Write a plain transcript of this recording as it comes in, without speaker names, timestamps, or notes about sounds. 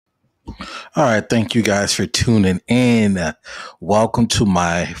All right, thank you guys for tuning in. Welcome to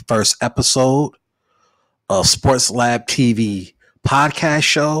my first episode of Sports Lab TV podcast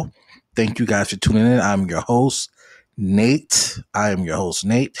show. Thank you guys for tuning in. I'm your host, Nate. I am your host,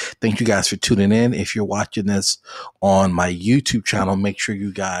 Nate. Thank you guys for tuning in. If you're watching this on my YouTube channel, make sure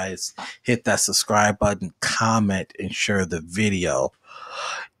you guys hit that subscribe button, comment, and share the video.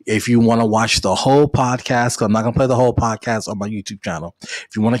 If you want to watch the whole podcast, 'cause I'm not going to play the whole podcast on my YouTube channel. If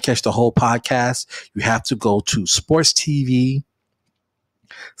you want to catch the whole podcast, you have to go to Sports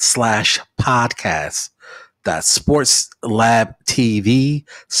TV/podcast. That's Sports Lab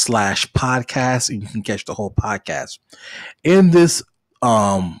TV/podcast, and you can catch the whole podcast. In this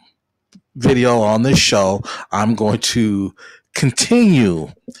video on this show, I'm going to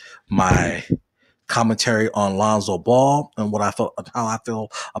continue my commentary on Lonzo Ball and how I feel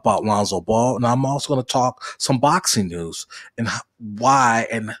about Lonzo Ball, and I'm also going to talk some boxing news and why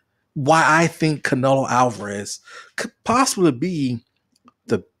I think Canelo Alvarez could possibly be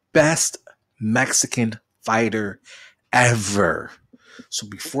the best Mexican fighter ever. So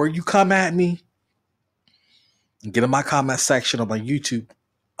before you come at me and get in my comment section on my YouTube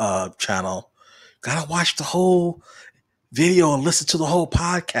channel, gotta watch the whole video and listen to the whole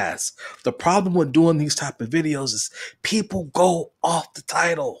podcast. The problem with doing these type of videos is people go off the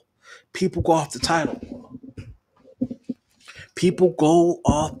title. People go off the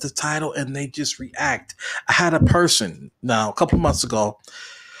title and they just react. I had a person now a couple months ago,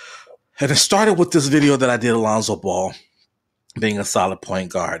 and it started with this video that I did of Lonzo Ball being a solid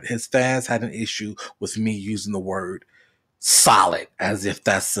point guard. His fans had an issue with me using the word solid as if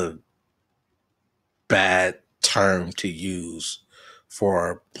that's a bad term to use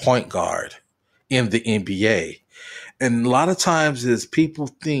for a point guard in the NBA. And a lot of times is people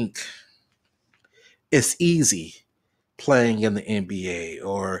think it's easy playing in the NBA,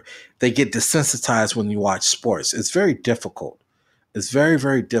 or they get desensitized when you watch sports. It's very difficult. It's very,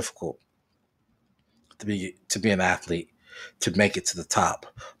 very difficult to be an athlete, to make it to the top.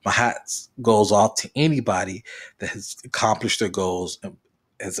 My hat goes off to anybody that has accomplished their goals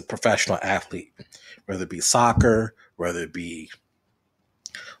as a professional athlete, whether it be soccer, whether it be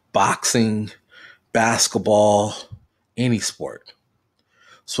boxing, basketball, any sport.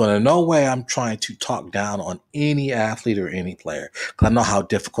 So in no way I'm trying to talk down on any athlete or any player, because I know how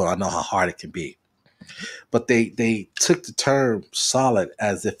difficult, I know how hard it can be. But they took the term solid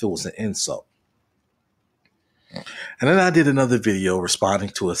as if it was an insult. And then I did another video responding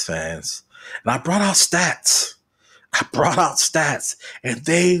to his fans, and I brought out stats. And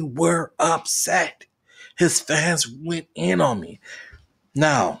they were upset. His fans went in on me.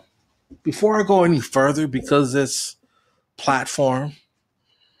 Now, before I go any further, because this platform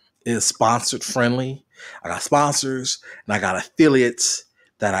is sponsored friendly, I got sponsors and I got affiliates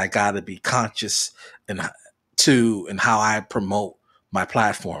that I got to be conscious and how I promote my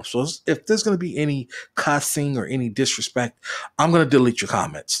platform. So if there's going to be any cussing or any disrespect, I'm going to delete your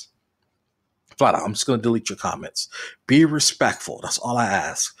comments. Flat out, I'm just going to delete your comments. Be respectful. That's all I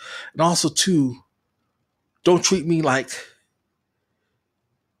ask. And also, too, don't treat me like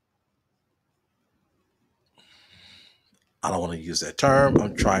I don't want to use that term.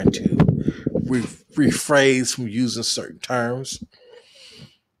 I'm trying to rephrase from using certain terms.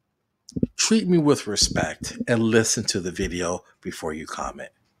 Treat me with respect and listen to the video before you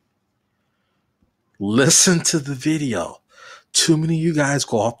comment. Listen to the video. Too many of you guys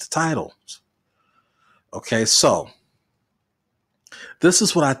go off the titles. Okay, so this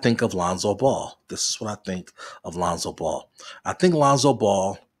is what I think of Lonzo Ball. I think Lonzo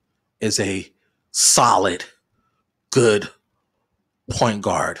Ball is a solid, good point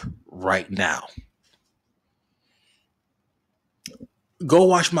guard right now. Go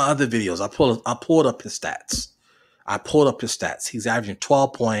watch my other videos. I pulled up his stats. He's averaging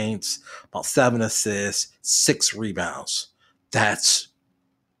 12 points, about 7 assists, 6 rebounds. That's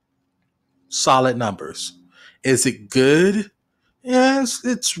solid numbers. Is it good? Yes,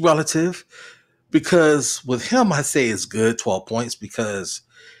 it's relative. Because with him, I say it's good, 12 points, because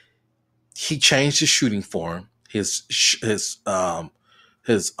he changed his shooting form. His shooting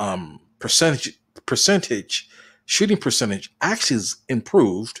percentage actually is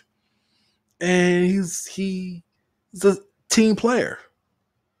improved, and he's a team player.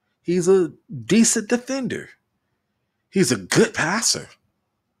 He's a decent defender. He's a good passer.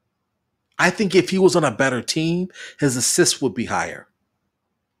 I think if he was on a better team, his assists would be higher.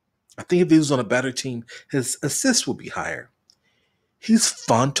 He's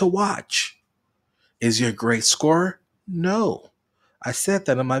fun to watch. Is he a great scorer? No. I said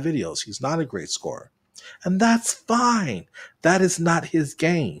that in my videos. He's not a great scorer. And that's fine. That is not his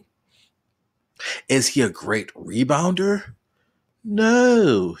game. Is he a great rebounder?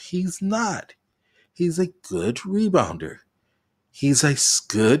 No, he's not. He's a good rebounder. He's a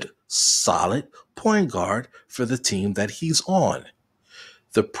good, solid point guard for the team that he's on.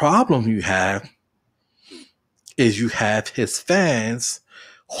 The problem you have is you have his fans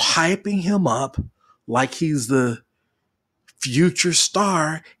hyping him up like he's the future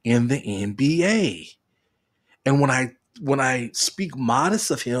star in the NBA. And when I speak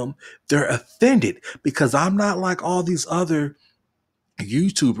modest of him, they're offended because I'm not like all these other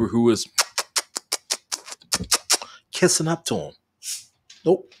YouTuber who is kissing up to him.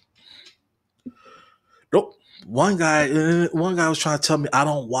 Nope. Nope. One guy was trying to tell me I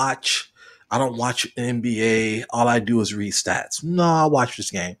don't watch NBA. All I do is read stats. No, I watch this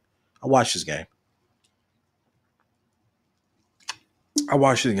game. I watch this game.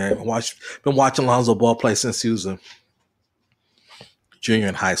 Been watching Lonzo Ball play since he was a junior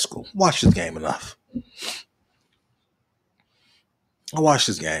in high school. Watch this game enough. I watch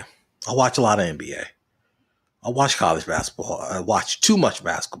this game. I watch a lot of NBA. I watch college basketball. I watch too much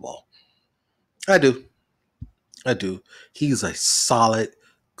basketball. I do. He's a solid,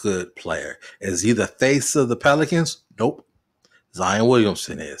 good player. Is he the face of the Pelicans? Nope. Zion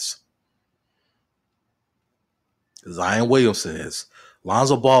Williamson is.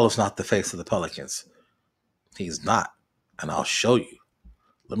 Lonzo Ball is not the face of the Pelicans. He's not. And I'll show you.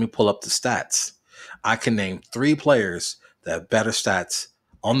 Let me pull up the stats. I can name 3 players that have better stats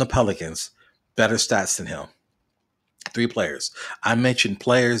on the Pelicans, better stats than him. 3 players. I mentioned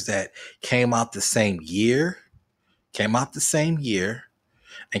players that came out the same year,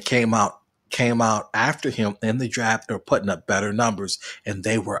 and came out after him in the draft or putting up better numbers, and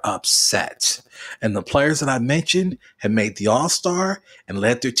they were upset. And the players that I mentioned had made the All-Star and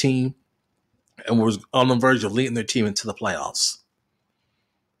led their team and was on the verge of leading their team into the playoffs.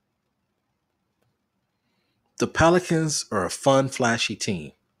 The Pelicans are a fun, flashy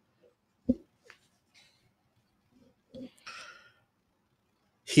team.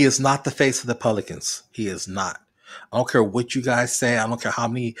 He is not the face of the Pelicans. He is not. I don't care what you guys say. I don't care how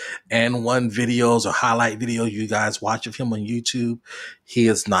many N1 videos or highlight videos you guys watch of him on YouTube. He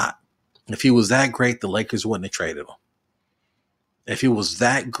is not. If he was that great, the Lakers wouldn't have traded him. If he was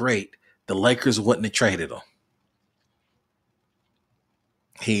that great, the Lakers wouldn't have traded him.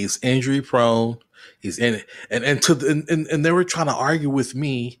 He's injury prone. He's in it. And they were trying to argue with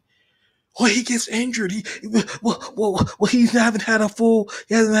me. Well, he gets injured. He hasn't had a full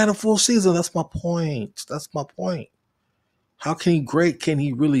season. That's my point. How can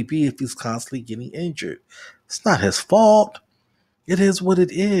he really be if he's constantly getting injured? It's not his fault. It is what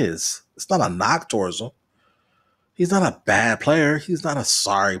it is. It's not a knock towards him. He's not a bad player. He's not a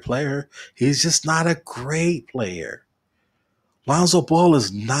sorry player. He's just not a great player. Lonzo Ball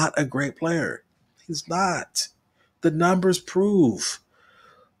is not a great player. He's not. The numbers prove.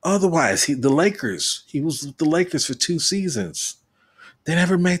 Otherwise, he was with the Lakers for 2 seasons. They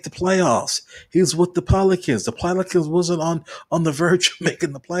never made the playoffs. He was with the Pelicans. The Pelicans wasn't on the verge of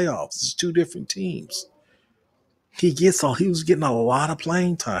making the playoffs. It's 2 different teams. He was getting a lot of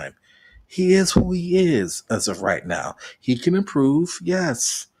playing time. He is who he is as of right now. He can improve,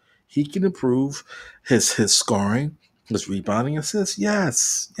 yes. He can improve his scoring, his rebounding assists,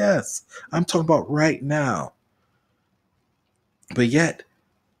 yes. I'm talking about right now. But yet,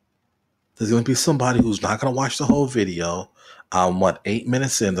 there's going to be somebody who's not going to watch the whole video. 8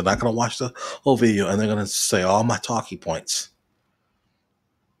 minutes in, they're not going to watch the whole video, and they're going to say all my talking points.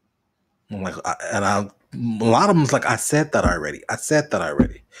 I'm like, a lot of them is like, I said that already.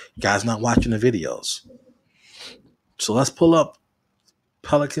 You guys not watching the videos. So let's pull up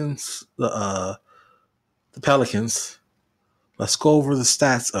Pelicans, the Pelicans. Let's go over the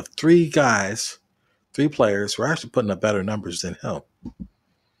stats of 3 players who are actually putting up better numbers than him.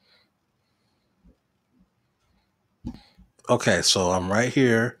 Okay, so I'm right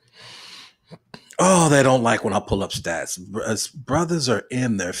here. Oh, they don't like when I pull up stats. Brothers are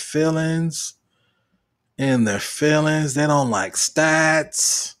in their feelings. They don't like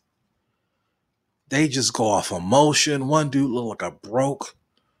stats. They just go off emotion. One dude looked like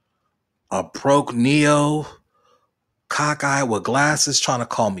a broke Neo, cockeyed with glasses, trying to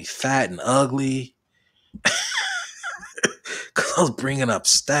call me fat and ugly because I was bringing up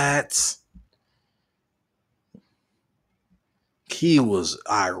stats. He was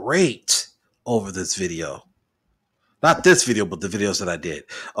irate over this video. Not this video, but the videos that I did.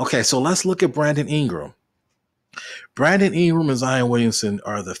 Okay, so let's look at Brandon Ingram. Brandon Ingram and Zion Williamson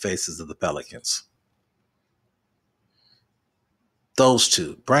are the faces of the Pelicans. Those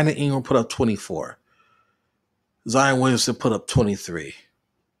 2. Brandon Ingram put up 24. Zion Williamson put up 23.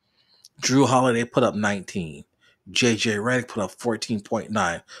 Drew Holiday put up 19. JJ Redick put up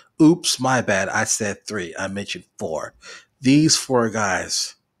 14.9. Oops, my bad. I said 3. I mentioned 4. These 4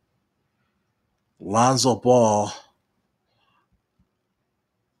 guys. Lonzo Ball.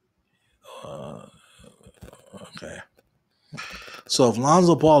 Okay. So if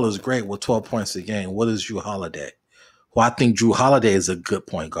Lonzo Ball is great with 12 points a game, what is Drew Holiday? Well, I think Drew Holiday is a good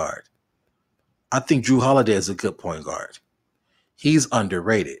point guard. He's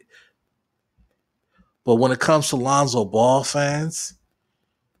underrated. But when it comes to Lonzo Ball fans,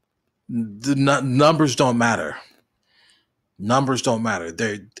 the numbers don't matter.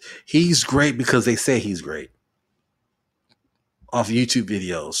 He's great because they say he's great. Off YouTube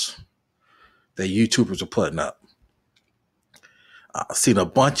videos that YouTubers are putting up. I've seen a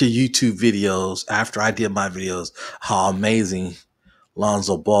bunch of YouTube videos after I did my videos how amazing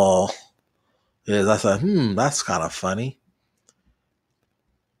Lonzo Ball is. I thought, that's kind of funny.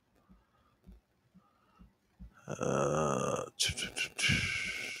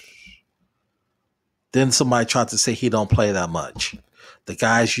 Then somebody tried to say he don't play that much. The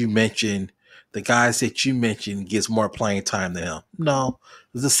guys that you mentioned gets more playing time than him. No,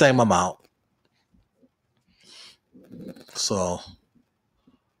 it's the same amount. So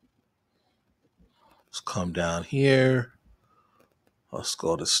let's come down here. Let's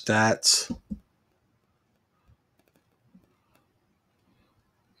go to stats.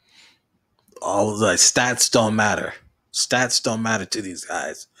 All of the stats don't matter. Stats don't matter to these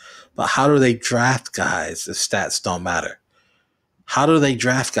guys. But how do they draft guys if stats don't matter? How do they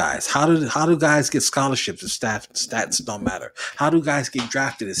draft guys? How do guys get scholarships if stats don't matter? How do guys get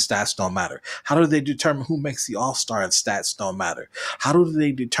drafted if stats don't matter? How do they determine who makes the All-Star if stats don't matter? How do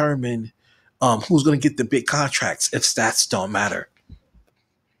they determine who's going to get the big contracts if stats don't matter?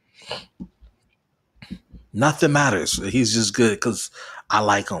 Nothing matters. He's just good because I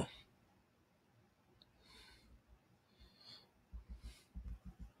like him.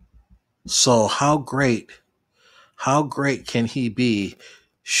 So how great can he be?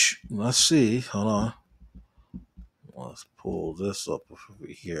 Let's see. Hold on. Let's pull this up over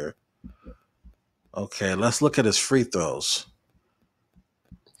here. Okay, let's look at his free throws.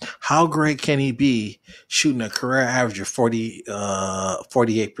 How great can he be shooting a career average of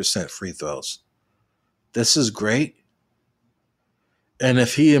 48% free throws? This is great. And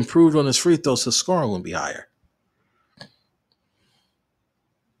if he improved on his free throws, his scoring would be higher.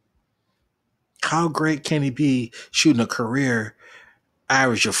 How great can he be shooting a career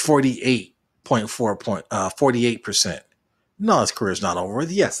average of 48%? No, his career's not over.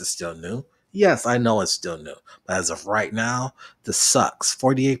 Yes, it's still new. Yes, I know it's still new. But as of right now, this sucks.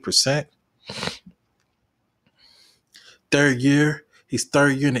 48%. He's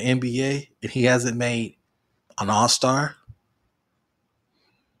third year in the NBA, and he hasn't made an All-Star.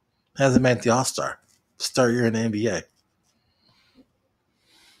 Hasn't made the All-Star. His third year in the NBA.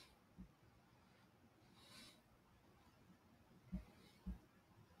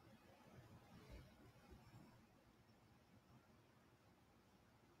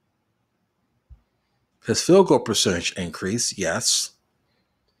 His field goal percentage increased, yes.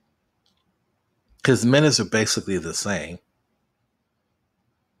 His minutes are basically the same.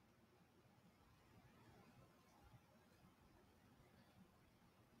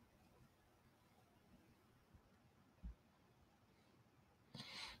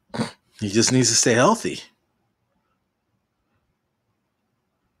 He just needs to stay healthy.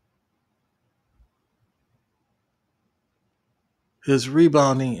 His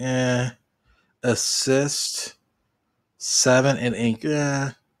rebounding and assist 7 and ink.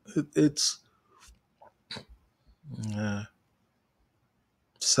 It's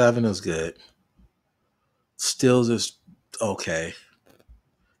 7 is good. Steals is okay.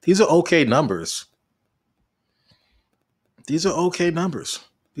 These are okay numbers. These are okay.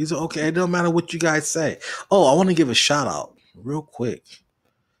 It don't matter what you guys say. Oh, I want to give a shout out real quick.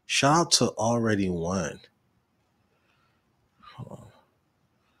 Shout out to Already Won.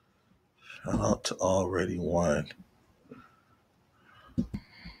 Shout out to Already Won.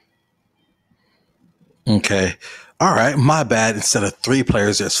 Okay. All right. My bad. Instead of 3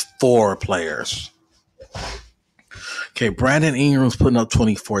 players, there's 4 players. Okay. Brandon Ingram's putting up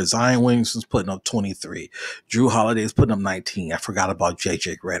 24. Zion Williamson's putting up 23. Drew Holiday's putting up 19. I forgot about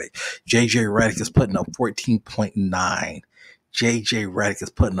JJ Redick. JJ Redick is putting up 14.9. JJ Redick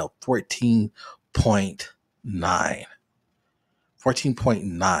is putting up 14.9.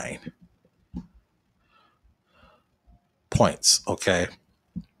 14.9 points. Okay.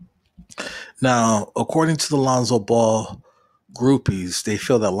 Now, according to the Lonzo Ball groupies, they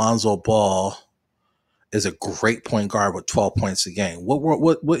feel that Lonzo Ball is a great point guard with 12 points a game. What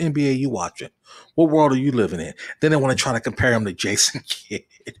NBA are you watching? What world are you living in? Then they want to try to compare him to Jason Kidd.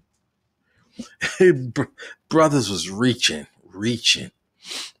 Brothers was reaching.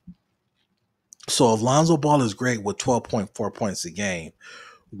 So if Lonzo Ball is great with 12.4 points a game,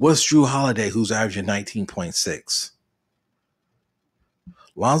 what's Drew Holiday, who's averaging 19.6?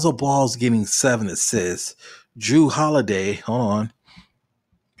 Lonzo Ball's getting 7 assists. Drew Holiday, hold on.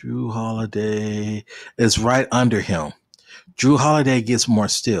 Drew Holiday is right under him. Drew Holiday gets more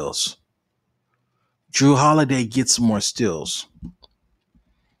steals.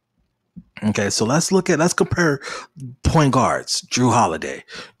 Okay, so let's compare point guards. Drew Holiday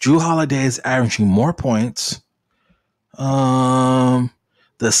is averaging more points. The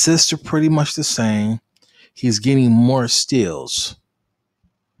assists are pretty much the same. He's getting more steals.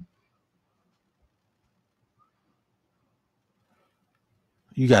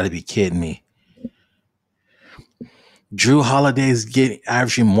 You got to be kidding me. Drew Holiday is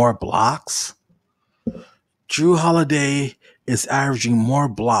averaging more blocks. Drew Holiday is averaging more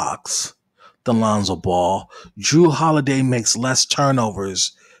blocks than Lonzo Ball. Drew Holiday makes less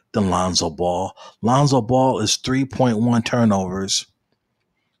turnovers than Lonzo Ball. Lonzo Ball is 3.1 turnovers.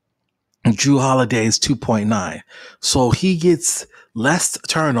 Drew Holiday is 2.9. So he gets less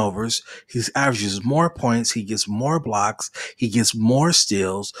turnovers. He averages more points. He gets more blocks. He gets more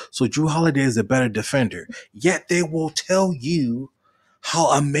steals. So Drew Holiday is a better defender. Yet they will tell you how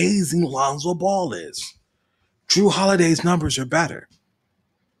amazing Lonzo Ball is. Drew Holiday's numbers are better.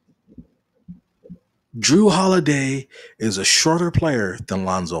 Drew Holiday is a shorter player than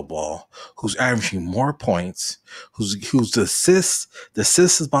Lonzo Ball, who's averaging more points, who's the assist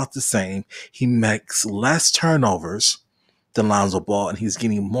is about the same. He makes less turnovers than Lonzo Ball, and he's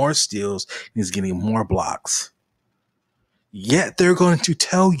getting more steals, and he's getting more blocks. Yet they're going to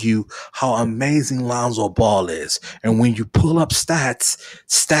tell you how amazing Lonzo Ball is. And when you pull up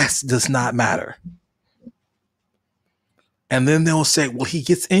stats does not matter. And then they'll say, well, he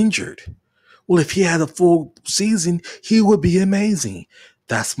gets injured. Well, if he had a full season, he would be amazing.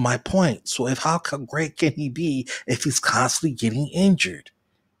 That's my point. So how great can he be if he's constantly getting injured?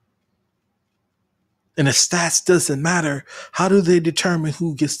 And if stats doesn't matter, how do they determine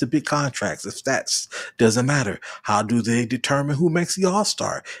who gets the big contracts? If stats doesn't matter, how do they determine who makes the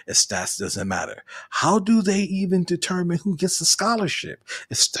All-Star? If stats doesn't matter, how do they even determine who gets the scholarship?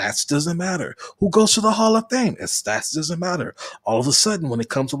 If stats doesn't matter, who goes to the Hall of Fame? If stats doesn't matter, all of a sudden when it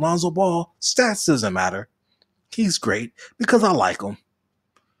comes to Lonzo Ball, stats doesn't matter. He's great because I like him.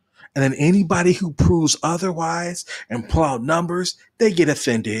 And then anybody who proves otherwise and pull out numbers, they get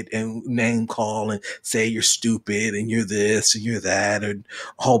offended and name call and say you're stupid and you're this and you're that and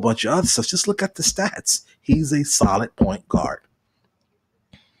a whole bunch of other stuff. Just look at the stats. He's a solid point guard.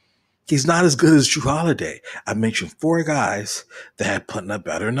 He's not as good as Drew Holiday. I mentioned 4 guys that had putting up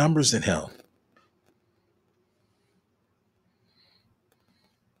better numbers than him.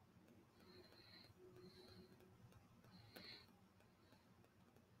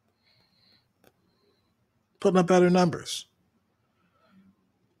 Putting up better numbers.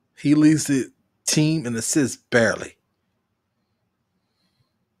 He leads the team in assists barely.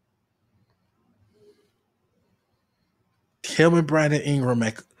 Him and Brandon Ingram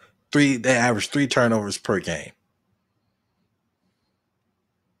they average 3 turnovers per game.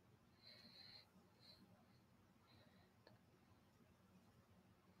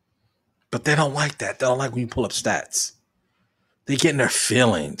 But they don't like that. They don't like when you pull up stats. They get in their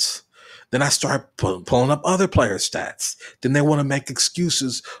feelings. Then I start pulling up other players' stats. Then they want to make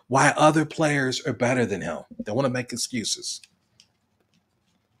excuses why other players are better than him. They want to make excuses.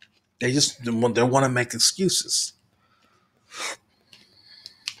 They want to make excuses.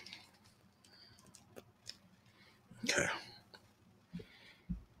 Okay.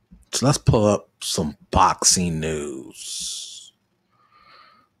 So let's pull up some boxing news.